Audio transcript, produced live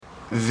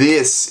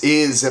This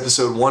is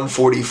episode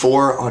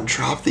 144 on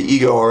Drop the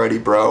Ego Already,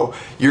 Bro.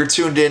 You're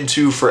tuned in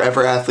to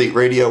Forever Athlete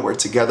Radio, where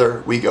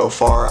together we go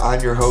far.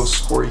 I'm your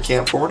host, Corey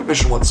Camp, former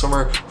Division I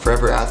swimmer,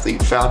 Forever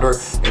Athlete founder,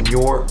 and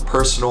your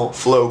personal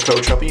flow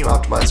coach, helping you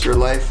optimize your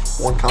life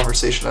one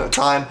conversation at a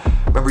time.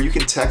 Remember, you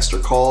can text or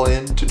call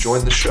in to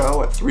join the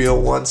show at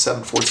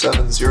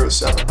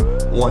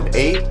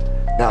 301-747-0718.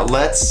 Now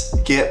let's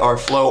get our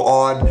flow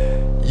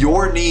on.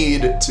 Your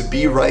need to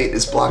be right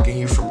is blocking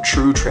you from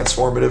true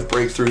transformative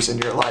breakthroughs in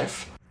your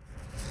life.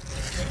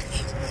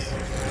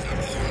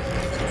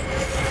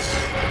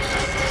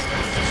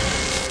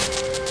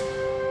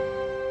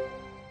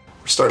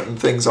 We're starting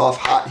things off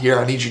hot here.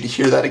 I need you to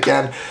hear that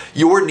again.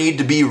 Your need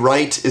to be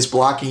right is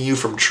blocking you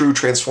from true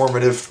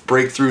transformative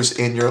breakthroughs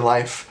in your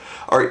life.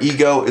 Our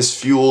ego is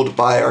fueled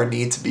by our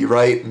need to be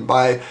right and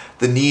by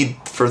the need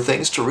for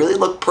things to really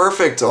look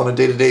perfect on a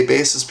day-to-day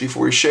basis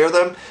before we share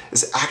them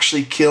is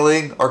actually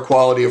killing our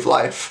quality of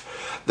life.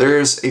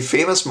 There's a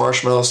famous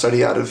marshmallow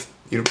study out of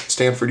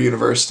Stanford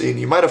University, and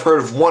you might have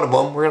heard of one of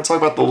them. We're going to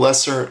talk about the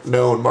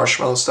lesser-known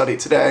marshmallow study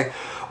today,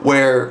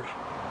 where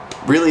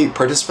really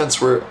participants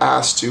were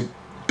asked to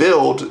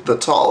build the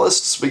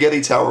tallest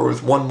spaghetti tower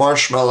with one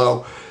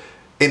marshmallow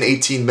in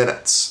 18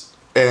 minutes.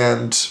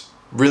 And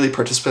really,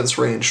 participants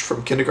ranged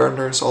from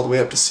kindergartners all the way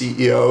up to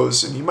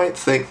CEOs, and you might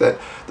think that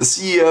the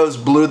CEOs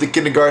blew the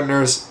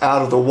kindergartners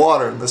out of the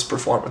water in this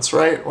performance,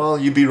 right? Well,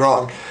 you'd be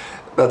wrong.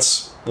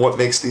 That's what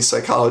makes these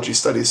psychology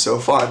studies so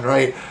fun,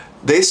 right?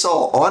 They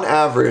saw, on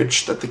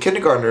average, that the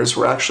kindergartners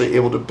were actually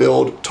able to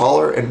build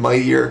taller and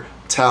mightier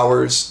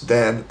towers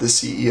than the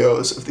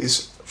CEOs of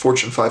these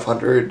Fortune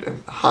 500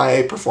 and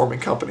high-performing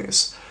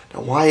companies.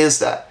 Now, why is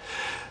that?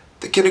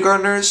 The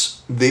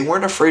kindergartners, they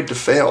weren't afraid to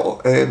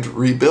fail and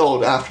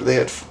rebuild after they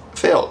had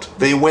failed.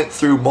 They went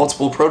through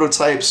multiple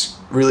prototypes,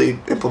 really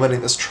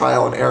implementing this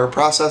trial and error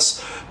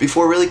process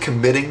before really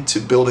committing to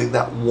building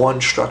that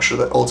one structure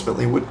that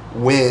ultimately would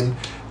win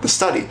the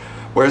study.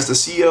 Whereas the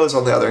CEOs,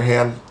 on the other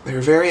hand, they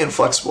were very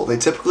inflexible. They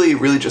typically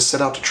really just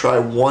set out to try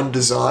one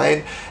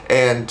design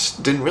and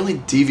didn't really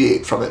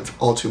deviate from it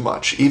all too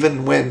much,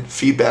 even when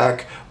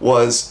feedback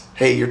was,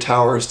 hey, your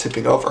tower is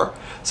tipping over.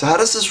 So how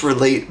does this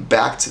relate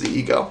back to the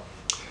ego?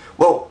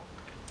 Well,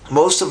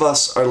 most of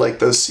us are like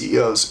those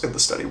CEOs in the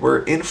study. We're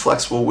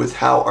inflexible with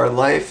how our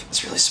life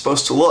is really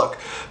supposed to look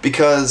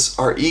because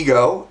our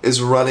ego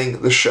is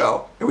running the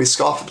show. And we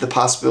scoff at the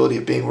possibility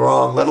of being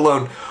wrong, let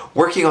alone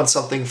working on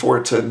something for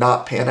it to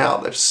not pan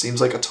out. That just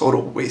seems like a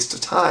total waste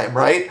of time,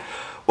 right?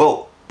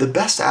 Well, the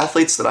best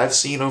athletes that I've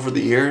seen over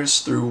the years,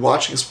 through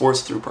watching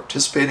sports, through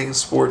participating in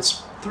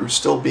sports, through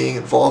still being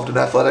involved in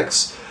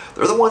athletics,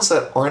 they're the ones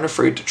that aren't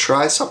afraid to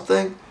try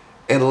something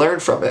and learn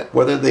from it,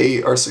 whether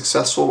they are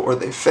successful or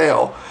they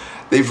fail.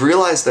 They've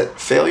realized that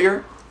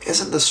failure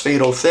isn't this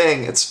fatal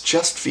thing, it's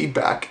just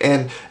feedback.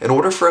 And in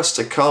order for us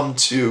to come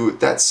to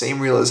that same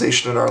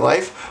realization in our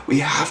life, we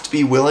have to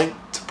be willing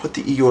to put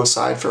the ego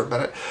aside for a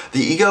minute. The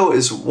ego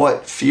is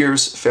what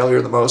fears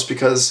failure the most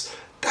because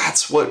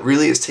that's what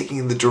really is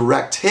taking the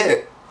direct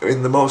hit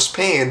in the most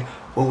pain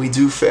when we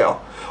do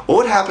fail. What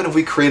would happen if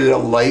we created a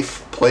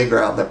life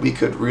playground that we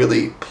could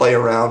really play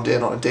around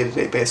in on a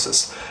day-to-day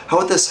basis? How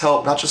would this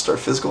help not just our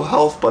physical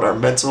health, but our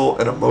mental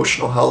and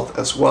emotional health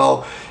as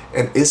well?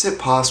 And is it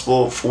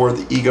possible for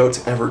the ego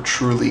to ever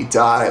truly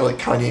die, like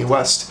Kanye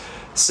West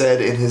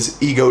said in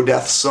his Ego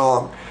Death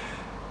song?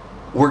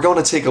 We're going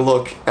to take a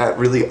look at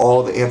really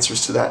all the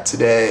answers to that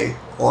today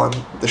on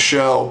the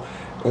show.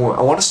 I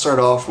want to start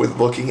off with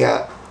looking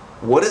at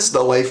what is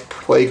the life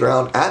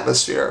playground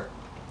atmosphere?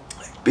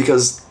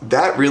 Because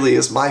that really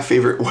is my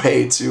favorite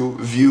way to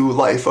view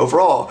life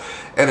overall.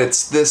 And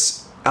it's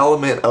this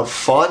element of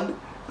fun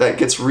that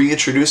gets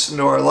reintroduced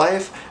into our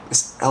life,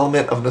 this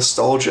element of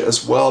nostalgia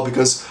as well,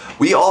 because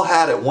we all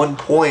had at one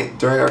point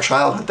during our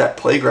childhood that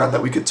playground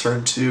that we could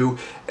turn to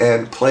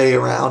and play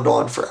around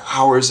on for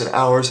hours and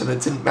hours, and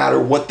it didn't matter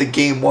what the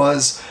game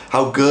was,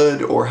 how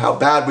good or how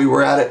bad we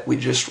were at it, we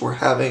just were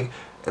having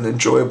an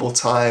enjoyable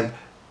time.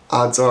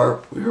 Odds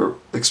are we were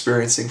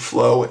experiencing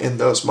flow in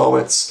those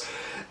moments.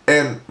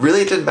 And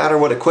really, it didn't matter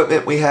what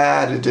equipment we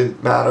had. It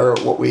didn't matter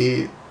what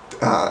we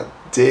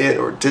did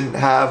or didn't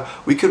have.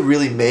 We could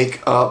really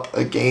make up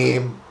a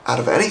game out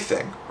of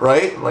anything,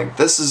 right? Like,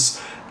 this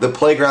is the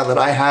playground that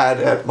I had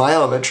at my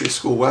elementary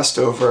school,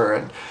 Westover,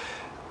 and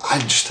I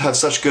just have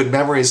such good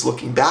memories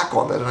looking back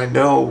on it. And I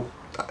know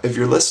if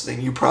you're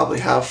listening, you probably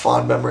have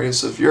fond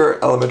memories of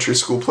your elementary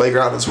school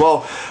playground as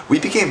well. We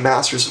became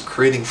masters of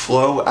creating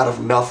flow out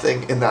of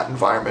nothing in that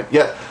environment.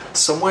 Yet,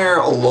 somewhere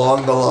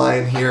along the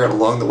line here and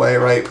along the way,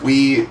 right,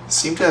 we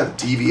seem to have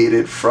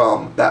deviated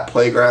from that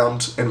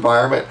playground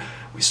environment.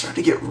 We started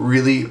to get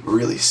really,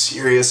 really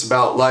serious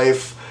about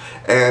life,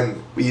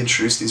 and we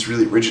introduced these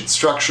really rigid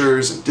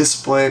structures and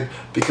discipline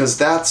because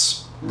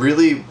that's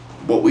really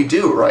what we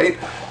do, right?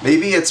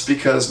 Maybe it's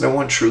because no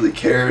one truly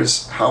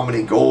cares how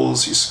many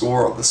goals you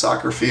score on the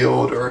soccer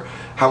field or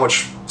how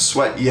much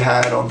sweat you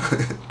had on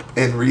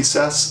in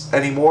recess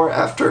anymore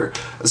after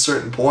a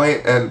certain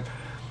point. And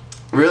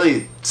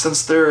really,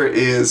 since there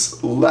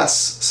is less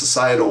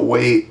societal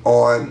weight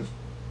on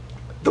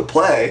the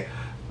play,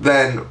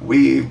 then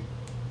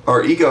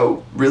our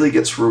ego really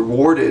gets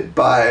rewarded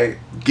by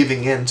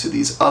giving in to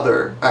these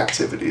other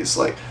activities,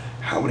 like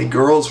how many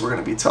girls we're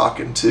going to be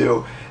talking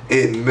to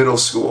in middle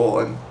school.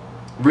 And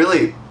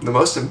really, the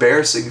most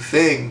embarrassing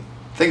thing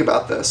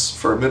about this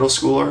for a middle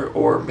schooler,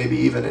 or maybe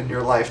even in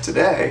your life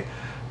today,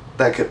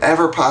 that could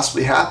ever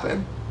possibly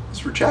happen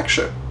is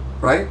rejection,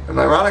 right? And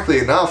ironically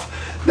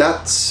enough,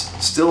 that's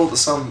still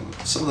some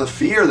of the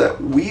fear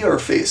that we are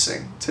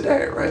facing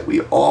today, right?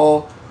 We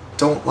all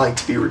don't like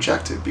to be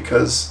rejected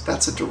because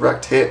that's a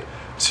direct hit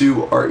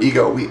to our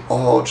ego. We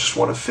all just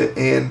want to fit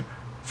in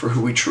for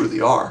who we truly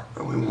are,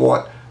 and we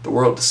want the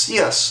world to see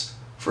us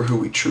for who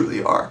we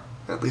truly are.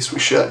 At least we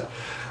should.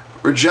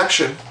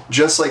 Rejection,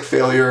 just like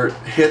failure,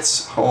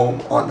 hits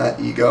home on that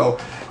ego.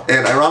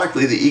 And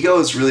ironically, the ego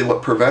is really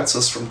what prevents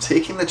us from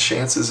taking the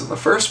chances in the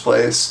first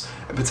place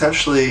and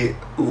potentially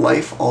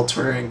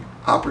life-altering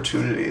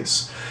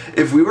opportunities.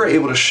 If we were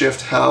able to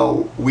shift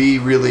how we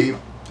really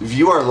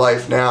view our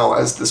life now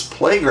as this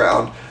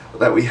playground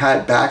that we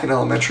had back in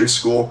elementary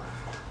school,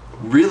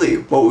 really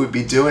what we'd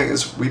be doing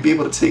is we'd be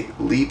able to take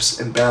leaps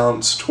and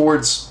bounds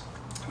towards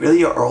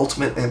really our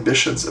ultimate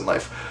ambitions in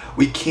life.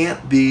 We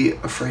can't be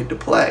afraid to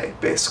play,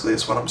 basically,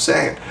 is what I'm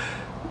saying.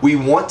 We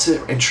want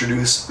to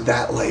introduce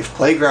that life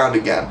playground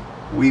again.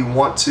 We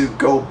want to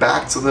go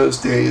back to those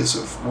days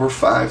of we're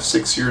 5,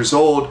 6 years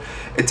old.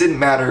 It didn't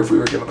matter if we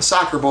were given a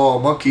soccer ball,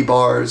 monkey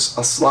bars,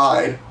 a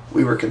slide.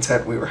 We were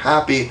content, we were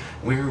happy,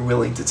 we were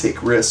willing to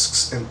take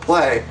risks and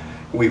play.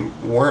 We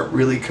weren't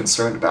really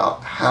concerned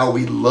about how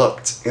we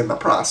looked in the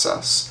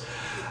process.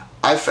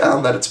 I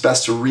found that it's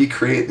best to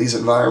recreate these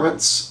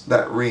environments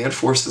that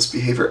reinforce this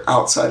behavior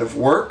outside of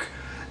work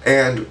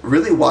and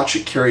really watch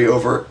it carry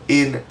over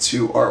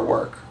into our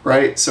work,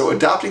 right? So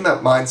adopting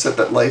that mindset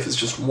that life is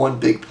just one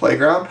big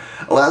playground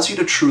allows you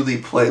to truly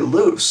play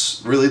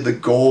loose, really the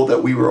goal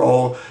that we were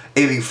all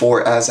aiming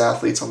for as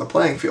athletes on the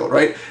playing field,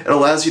 right? It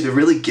allows you to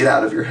really get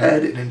out of your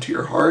head and into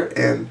your heart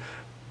and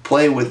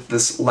play with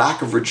this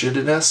lack of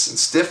rigidness and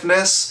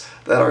stiffness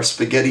that our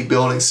spaghetti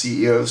building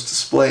CEOs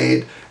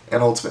displayed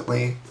and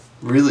ultimately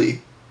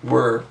really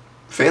were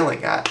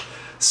failing at.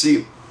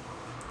 See,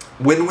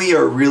 when we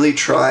are really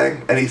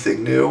trying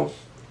anything new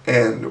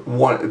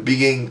and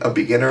being a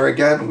beginner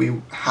again,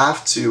 we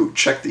have to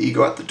check the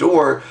ego at the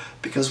door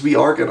because we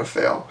are going to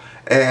fail.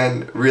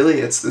 And really,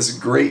 it's this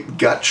great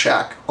gut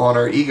check on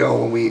our ego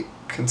when we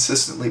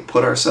consistently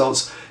put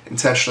ourselves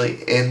intentionally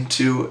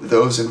into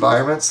those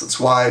environments. That's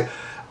why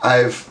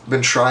I've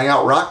been trying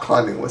out rock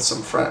climbing with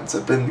some friends.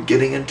 I've been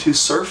getting into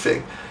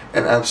surfing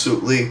and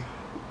absolutely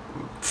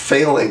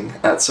failing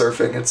at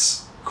surfing.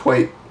 It's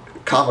quite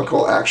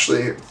comical,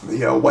 actually,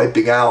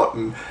 wiping out,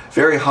 and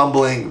very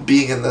humbling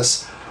being in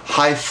this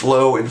high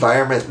flow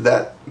environment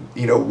that,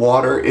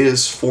 water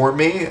is for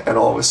me, and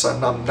all of a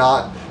sudden I'm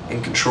not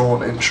in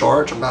control and in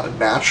charge. I'm not a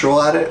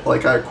natural at it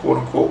like I quote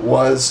unquote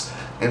was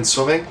in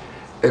swimming.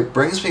 It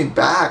brings me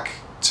back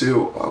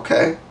to,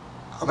 okay,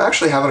 I'm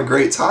actually having a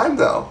great time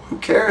though. Who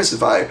cares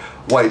if I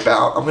wipe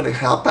out? I'm going to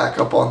hop back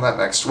up on that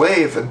next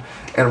wave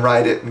and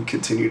ride it and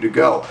continue to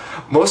go.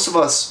 Most of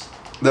us,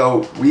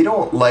 though, we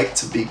don't like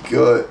to be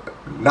good,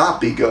 not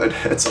be good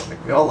at something.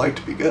 We all like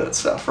to be good at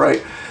stuff,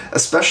 right?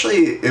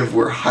 Especially if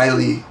we're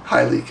highly,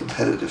 highly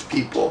competitive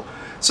people.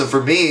 So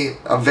for me,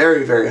 I'm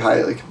very, very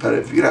highly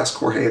competitive. You can ask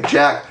Jorge and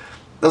Jack,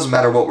 doesn't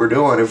matter what we're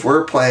doing. If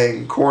we're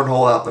playing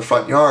cornhole out in the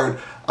front yard,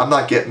 I'm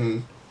not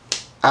getting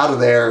out of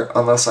there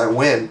unless I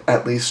win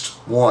at least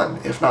one,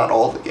 if not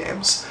all the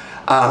games.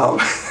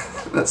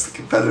 That's the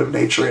competitive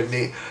nature in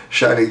me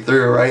shining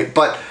through, right?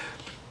 But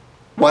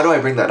why do I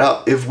bring that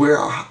up? If we're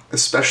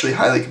especially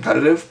highly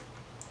competitive,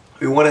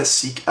 we want to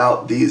seek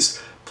out these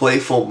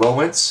playful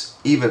moments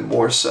even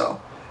more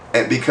so.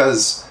 And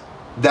because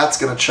that's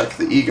going to check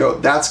the ego,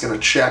 that's going to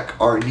check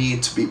our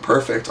need to be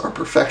perfect, our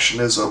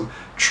perfectionism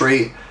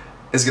trait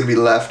is going to be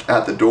left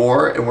at the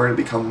door, and we're going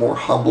to become more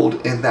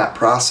humbled in that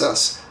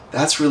process.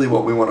 That's really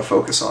what we want to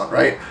focus on,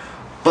 right?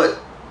 But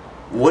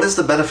what is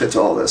the benefit to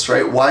all this,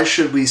 right? Why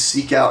should we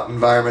seek out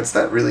environments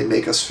that really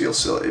make us feel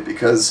silly?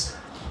 Because,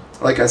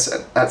 like I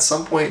said, at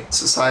some point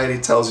society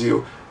tells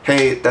you,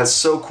 hey, that's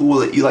so cool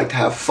that you like to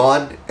have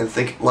fun and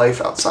think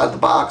life outside the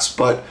box,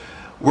 but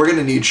we're going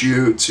to need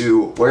you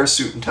to wear a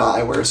suit and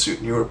tie, wear a suit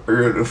and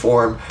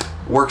uniform,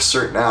 work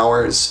certain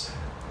hours.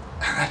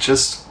 And that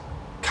just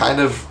kind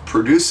of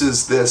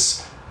produces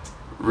this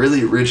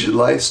really rigid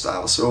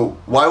lifestyle. So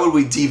why would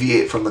we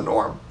deviate from the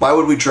norm? Why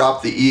would we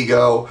drop the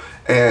ego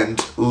and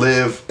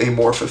live a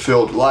more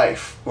fulfilled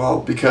life?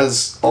 Well,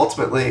 because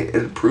ultimately it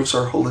improves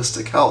our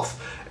holistic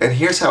health. And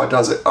here's how it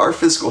does it. Our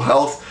physical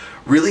health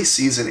really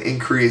sees an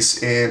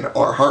increase in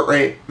our heart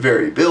rate,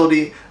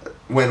 variability,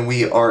 when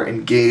we are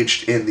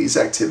engaged in these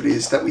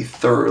activities that we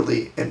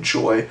thoroughly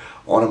enjoy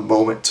on a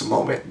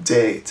moment-to-moment,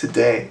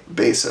 day-to-day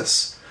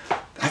basis.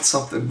 That's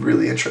something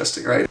really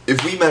interesting, right?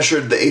 If we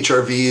measured the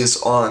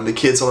HRVs on the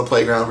kids on the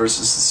playground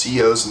versus the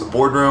CEOs in the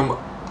boardroom,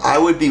 I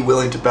would be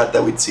willing to bet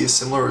that we'd see a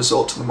similar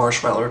result to the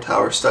Marshmallow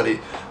Tower study,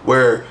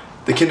 where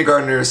the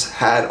kindergartners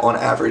had on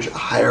average a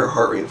higher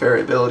heart rate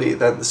variability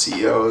than the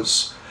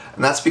CEOs.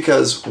 And that's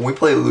because when we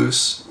play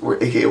loose,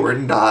 we're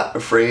not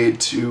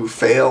afraid to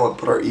fail and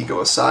put our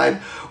ego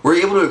aside. We're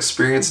able to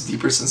experience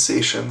deeper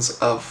sensations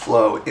of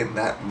flow in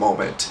that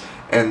moment.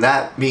 And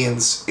that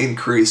means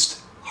increased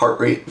heart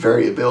rate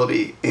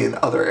variability in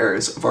other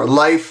areas of our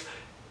life.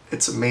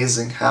 It's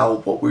amazing how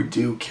what we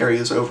do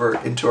carries over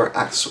into our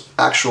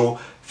actual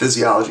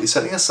physiology.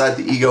 Setting aside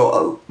the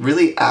ego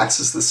really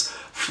acts as this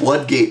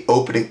floodgate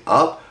opening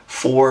up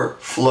for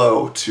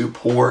flow to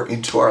pour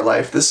into our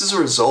life. This is a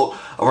result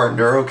of our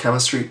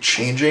neurochemistry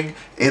changing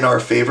in our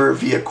favor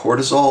via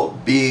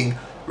cortisol being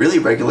really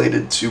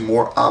regulated to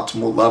more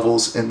optimal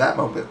levels in that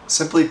moment.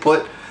 Simply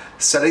put,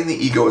 setting the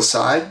ego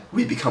aside,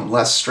 we become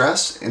less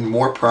stressed and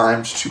more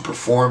primed to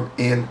perform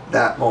in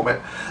that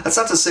moment. That's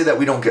not to say that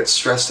we don't get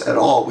stressed at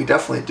all. We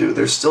definitely do.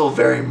 There's still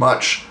very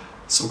much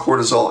some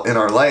cortisol in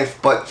our life,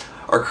 but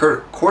our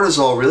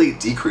cortisol really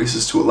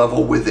decreases to a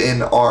level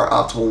within our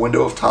optimal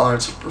window of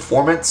tolerance of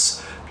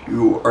performance. If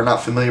you are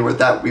not familiar with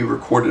that, we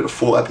recorded a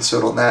full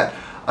episode on that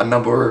a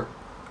number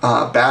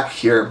back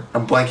here.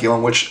 I'm blanking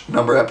on which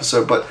number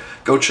episode, but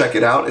go check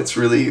it out. It's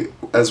really,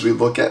 as we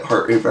look at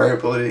heart rate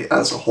variability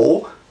as a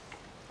whole,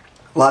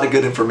 a lot of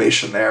good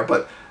information there,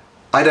 but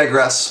I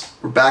digress.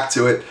 We're back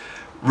to it.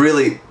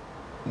 Really,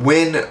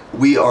 when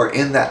we are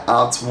in that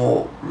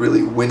optimal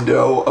really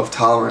window of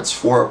tolerance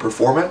for our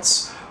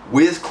performance,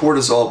 with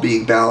cortisol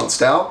being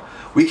balanced out,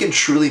 we can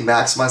truly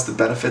maximize the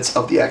benefits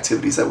of the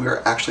activities that we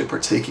are actually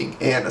partaking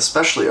in,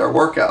 especially our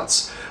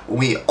workouts. When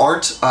we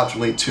aren't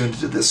optimally tuned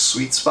to this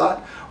sweet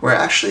spot, we're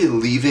actually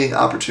leaving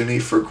opportunity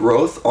for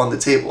growth on the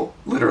table,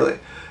 literally.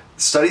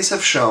 Studies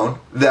have shown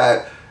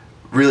that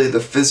really the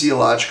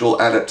physiological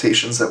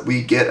adaptations that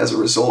we get as a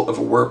result of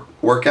a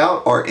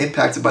workout are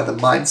impacted by the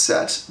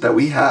mindset that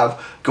we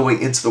have going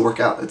into the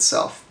workout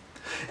itself.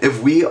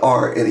 If we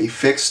are in a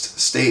fixed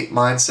state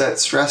mindset,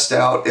 stressed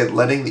out, and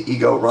letting the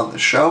ego run the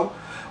show,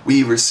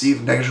 we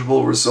receive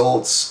negligible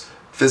results,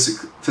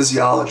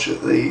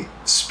 physiologically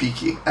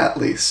speaking at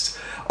least.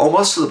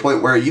 Almost to the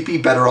point where you'd be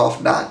better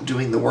off not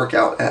doing the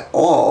workout at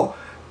all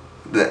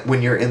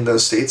when you're in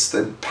those states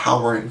than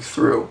powering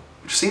through.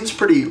 Which seems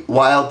pretty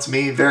wild to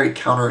me, very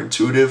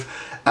counterintuitive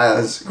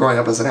as growing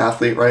up as an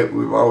athlete, right?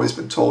 We've always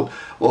been told,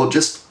 well,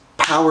 just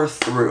power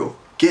through.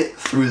 Get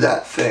through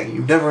that thing.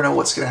 You never know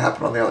what's going to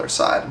happen on the other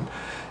side. And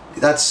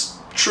that's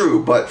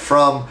true, but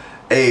from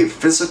a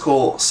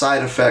physical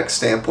side effect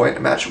standpoint,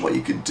 imagine what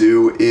you could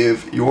do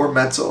if your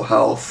mental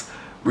health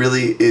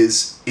really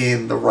is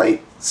in the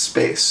right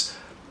space.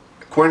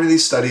 According to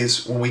these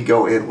studies, when we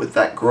go in with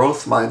that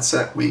growth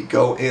mindset, we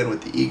go in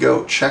with the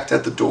ego checked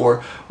at the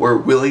door, we're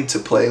willing to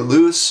play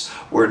loose,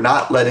 we're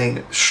not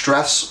letting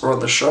stress run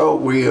the show,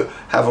 we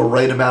have a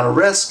right amount of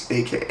risk,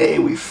 aka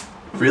we've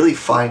really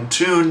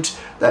fine-tuned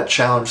that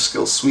challenge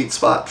skill sweet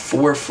spot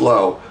for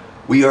flow,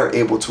 we are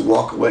able to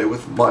walk away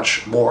with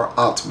much more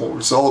optimal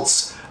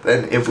results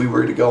than if we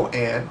were to go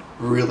in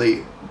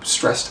really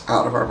stressed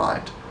out of our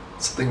mind.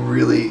 Something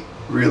really,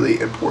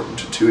 really important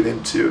to tune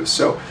into.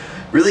 So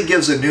really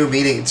gives a new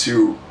meaning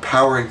to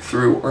powering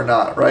through or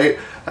not, right?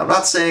 I'm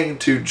not saying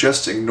to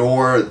just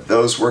ignore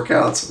those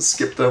workouts and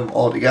skip them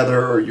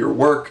altogether or your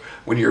work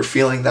when you're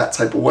feeling that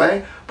type of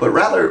way, but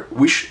rather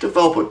we should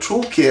develop a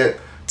toolkit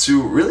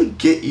to really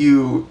get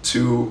you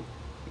to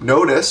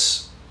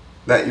notice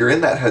that you're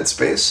in that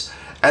headspace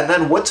and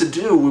then what to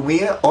do when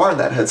we are in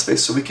that headspace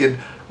so we can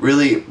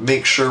really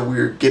make sure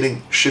we're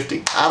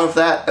shifting out of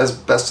that as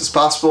best as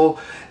possible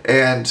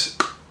and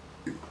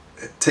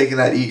taking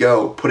that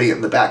ego, putting it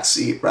in the back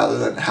seat rather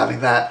than having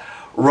that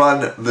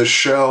run the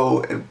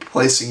show and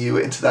placing you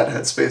into that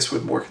headspace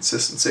with more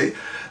consistency.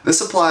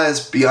 This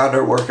applies beyond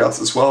our workouts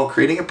as well.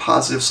 Creating a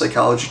positive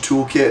psychology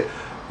toolkit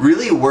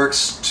really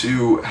works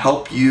to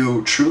help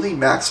you truly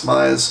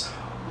maximize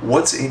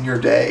what's in your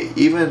day,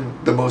 even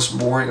the most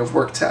boring of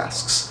work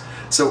tasks.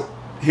 So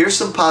here's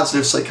some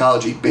positive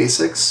psychology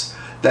basics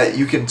that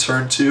you can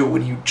turn to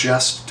when you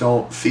just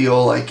don't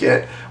feel like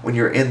it, when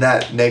you're in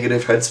that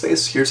negative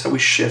headspace. Here's how we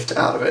shift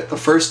out of it. The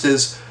first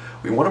is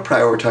we want to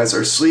prioritize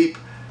our sleep.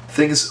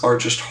 Things are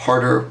just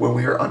harder when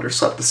we are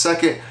underslept. The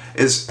second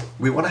is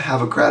we want to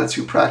have a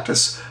gratitude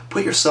practice.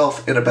 Put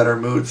yourself in a better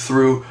mood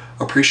through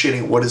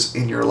appreciating what is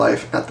in your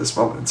life at this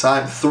moment in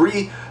time.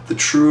 3, the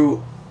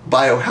true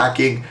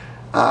biohacking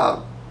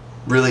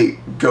really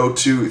go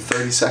to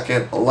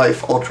 30-second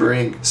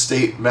life-altering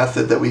state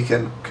method that we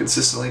can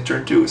consistently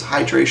turn to is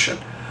hydration.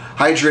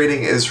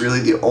 Hydrating is really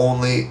the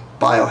only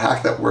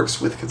biohack that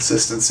works with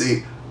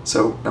consistency.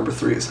 So number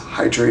 3 is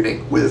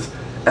hydrating with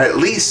at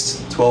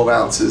least 12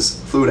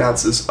 fluid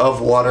ounces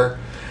of water.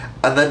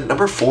 And then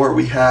number 4,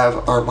 we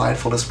have our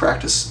mindfulness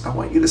practice. I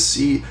want you to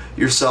see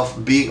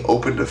yourself being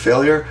open to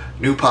failure,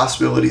 new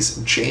possibilities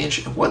and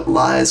change, and what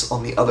lies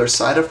on the other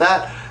side of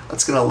that.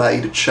 That's going to allow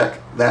you to check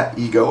that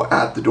ego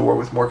at the door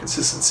with more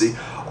consistency.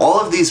 All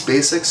of these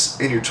basics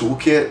in your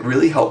toolkit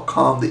really help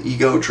calm the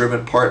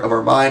ego-driven part of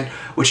our mind,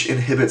 which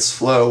inhibits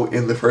flow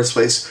in the first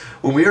place.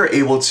 When we are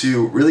able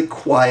to really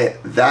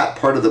quiet that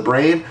part of the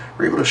brain,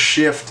 we're able to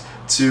shift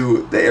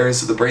to the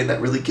areas of the brain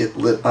that really get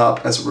lit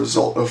up as a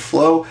result of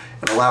flow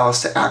and allow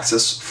us to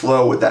access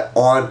flow with that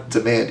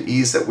on-demand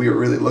ease that we are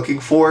really looking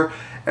for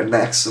and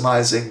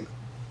maximizing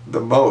the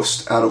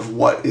most out of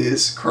what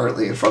is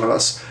currently in front of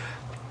us.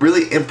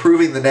 Really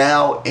improving the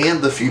now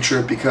and the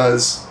future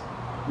because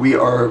we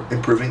are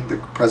improving the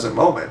present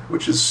moment,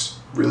 which is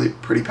really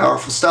pretty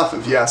powerful stuff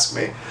if you ask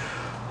me.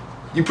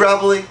 You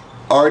probably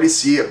already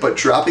see it, but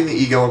dropping the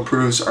ego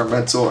improves our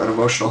mental and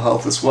emotional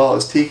health as well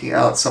as taking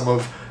out some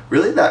of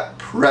really that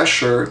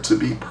pressure to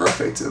be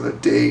perfect in the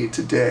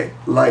day-to-day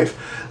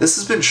life. This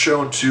has been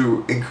shown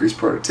to increase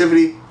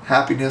productivity,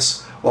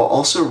 happiness, while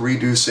also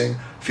reducing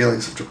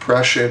feelings of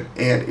depression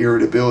and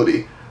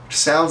irritability, which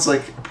sounds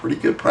like a pretty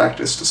good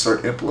practice to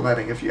start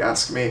implementing if you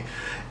ask me.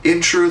 In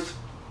truth,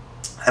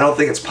 I don't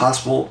think it's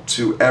possible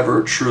to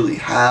ever truly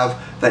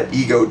have that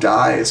ego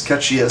die, as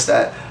catchy as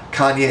that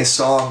Kanye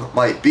song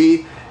might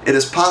be. It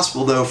is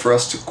possible, though, for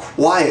us to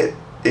quiet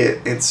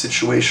it in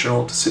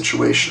situational to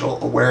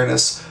situational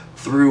awareness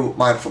through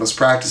mindfulness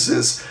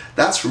practices.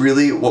 That's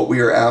really what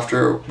we are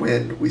after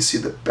when we see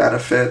the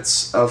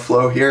benefits of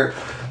flow here.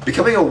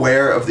 Becoming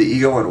aware of the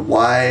ego and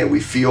why we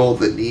feel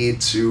the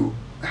need to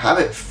have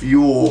it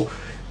fuel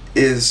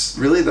is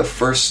really the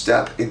first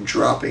step in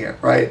dropping it,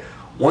 right?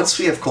 Once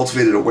we have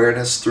cultivated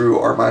awareness through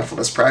our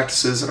mindfulness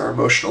practices and our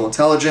emotional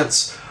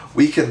intelligence,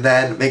 we can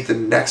then make the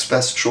next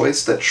best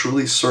choice that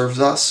truly serves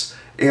us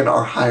and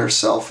our higher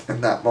self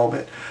in that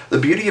moment. The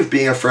beauty of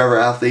being a forever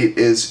athlete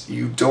is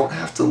you don't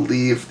have to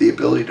leave the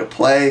ability to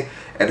play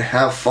and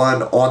have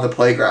fun on the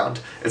playground.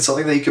 It's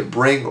something that you can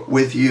bring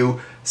with you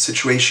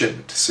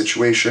situation to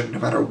situation, no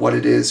matter what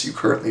it is you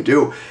currently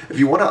do. If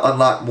you want to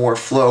unlock more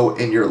flow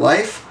in your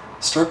life,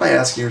 start by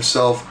asking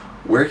yourself,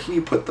 where can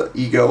you put the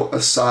ego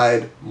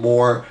aside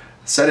more,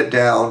 set it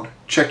down,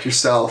 check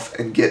yourself,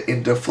 and get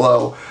into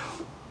flow.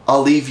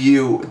 I'll leave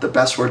you with the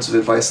best words of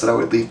advice that I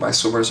would leave my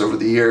swimmers over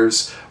the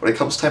years. When it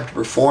comes time to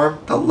perform,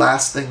 the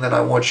last thing that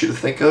I want you to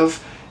think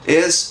of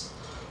is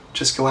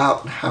just go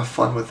out and have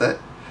fun with it.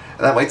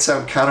 And that might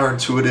sound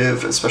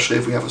counterintuitive, especially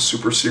if we have a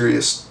super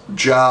serious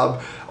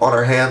job on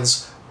our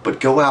hands, but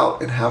go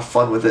out and have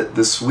fun with it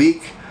this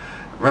week.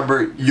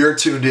 Remember, you're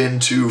tuned in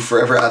to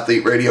Forever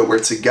Athlete Radio, where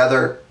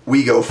together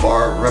we go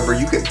far. Remember,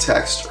 you can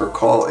text or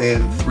call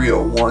in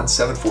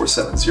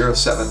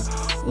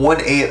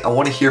 301-747-0718. I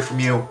want to hear from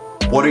you.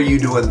 What are you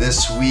doing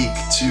this week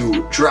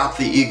to drop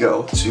the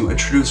ego, to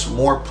introduce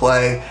more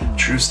play,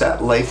 introduce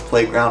that life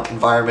playground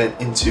environment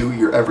into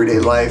your everyday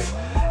life?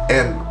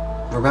 And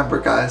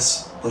remember,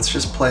 guys, let's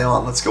just play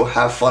on. Let's go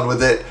have fun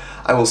with it.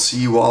 I will see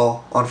you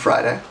all on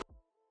Friday.